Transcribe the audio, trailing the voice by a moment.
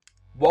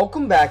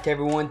Welcome back,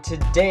 everyone.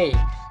 Today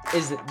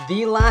is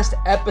the last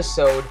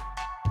episode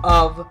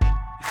of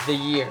the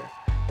year.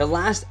 The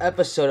last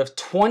episode of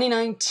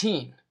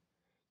 2019.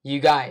 You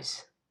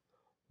guys,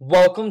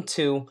 welcome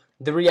to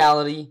the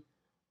reality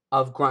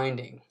of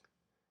grinding.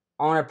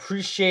 I want to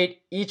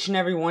appreciate each and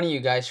every one of you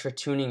guys for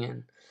tuning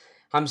in.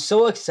 I'm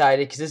so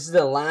excited because this is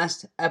the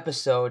last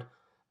episode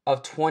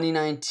of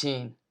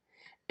 2019.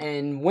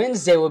 And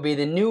Wednesday will be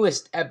the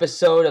newest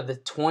episode of the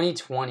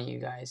 2020, you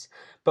guys.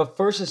 But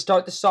first, let's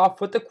start this off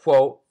with a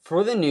quote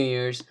for the New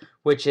Year's,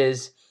 which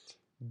is,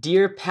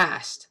 "Dear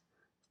past,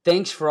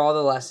 thanks for all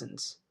the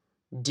lessons.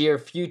 Dear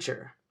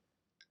future,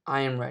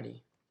 I am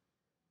ready."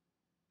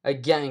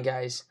 Again,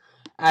 guys,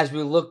 as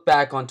we look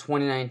back on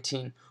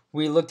 2019,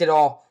 we looked at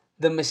all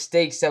the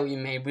mistakes that we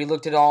made. We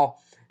looked at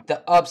all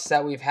the ups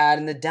that we've had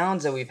and the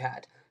downs that we've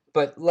had.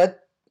 But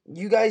let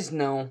you guys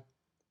know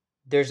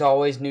there's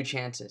always new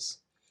chances.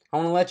 I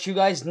want to let you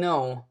guys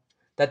know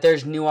that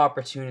there's new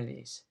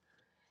opportunities.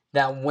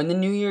 That when the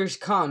New Year's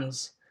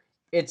comes,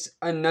 it's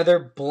another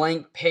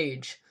blank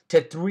page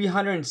to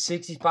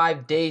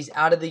 365 days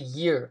out of the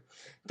year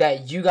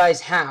that you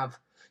guys have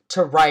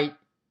to write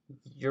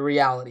your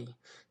reality,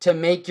 to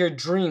make your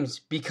dreams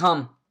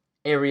become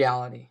a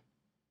reality.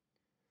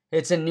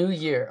 It's a new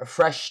year, a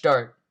fresh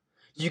start.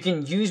 You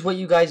can use what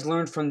you guys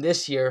learned from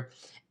this year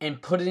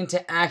and put it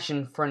into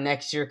action for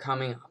next year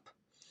coming up.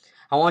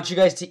 I want you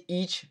guys to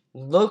each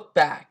look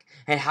back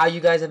at how you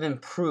guys have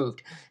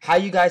improved, how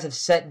you guys have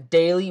set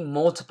daily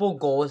multiple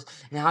goals,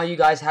 and how you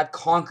guys have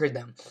conquered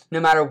them, no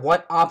matter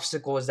what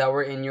obstacles that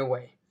were in your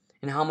way,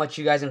 and how much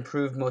you guys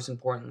improved, most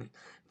importantly,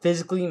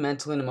 physically,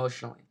 mentally, and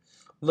emotionally.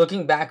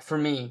 Looking back for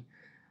me,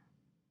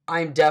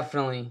 I'm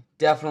definitely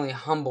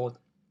humbled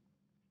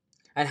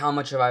at how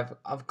much I've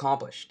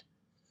accomplished,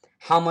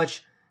 how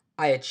much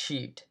I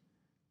achieved,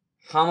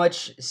 how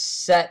much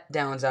set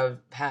downs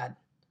I've had.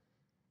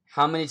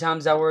 How many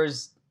times I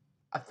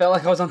felt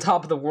like I was on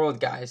top of the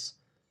world, guys.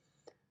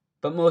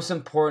 But most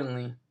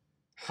importantly,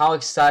 how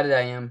excited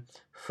I am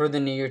for the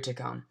new year to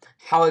come.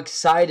 How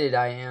excited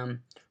I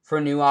am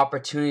for new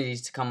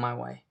opportunities to come my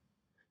way.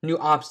 New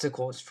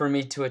obstacles for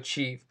me to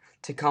achieve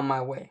to come my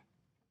way.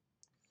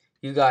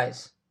 You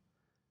guys,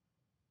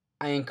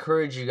 I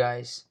encourage you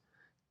guys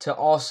to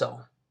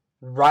also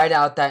write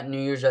out that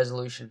New Year's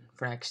resolution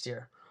for next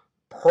year.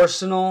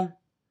 Personal,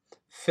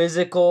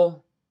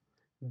 physical,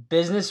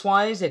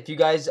 business-wise, if you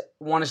guys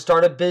want to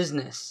start a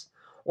business.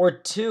 Or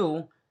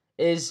two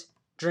is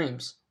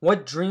dreams.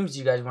 What dreams do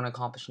you guys want to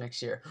accomplish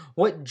next year?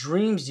 What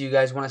dreams do you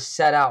guys want to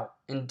set out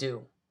and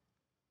do?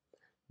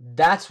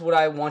 That's what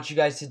I want you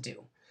guys to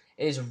do,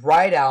 is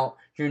write out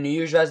your New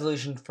Year's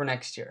resolution for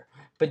next year.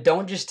 But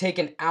don't just take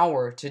an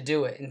hour to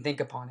do it and think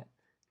upon it.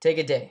 Take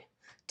a day.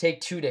 Take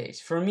 2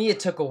 days. For me, it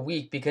took a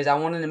week because I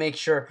wanted to make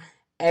sure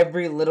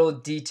every little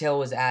detail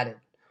was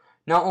added.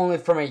 Not only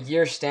from a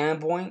year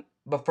standpoint,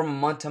 but from a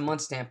month-to-month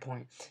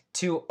standpoint,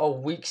 to a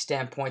week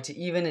standpoint, to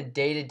even a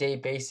day-to-day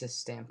basis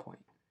standpoint.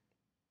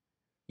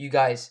 You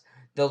guys,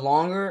 the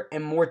longer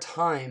and more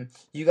time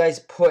you guys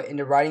put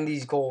into writing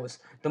these goals,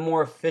 the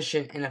more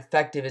efficient and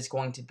effective it's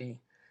going to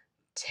be.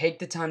 Take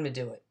the time to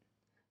do it.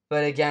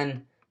 But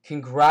again,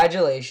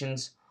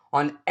 congratulations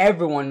on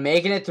everyone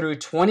making it through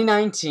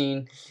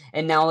 2019,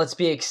 and now let's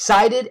be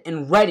excited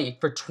and ready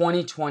for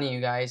 2020, you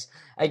guys.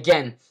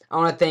 Again, I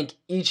want to thank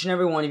each and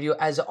every one of you.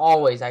 As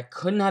always, I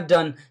couldn't have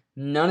done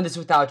none of this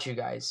without you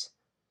guys.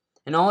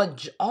 And all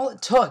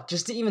it took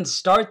just to even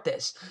start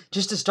this,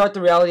 just to start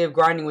the reality of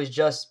grinding, was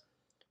just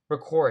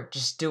record.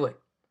 Just do it.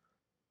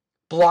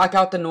 Block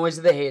out the noise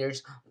of the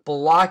haters.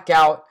 Block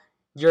out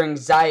your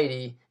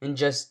anxiety and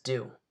just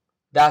do.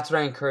 That's what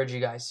I encourage you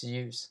guys to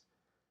use.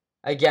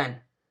 Again,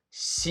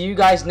 see you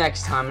guys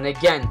next time. And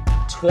again,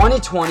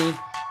 2020,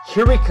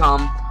 here we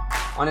come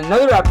on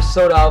another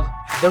episode of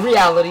The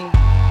Reality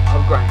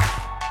of Grinding.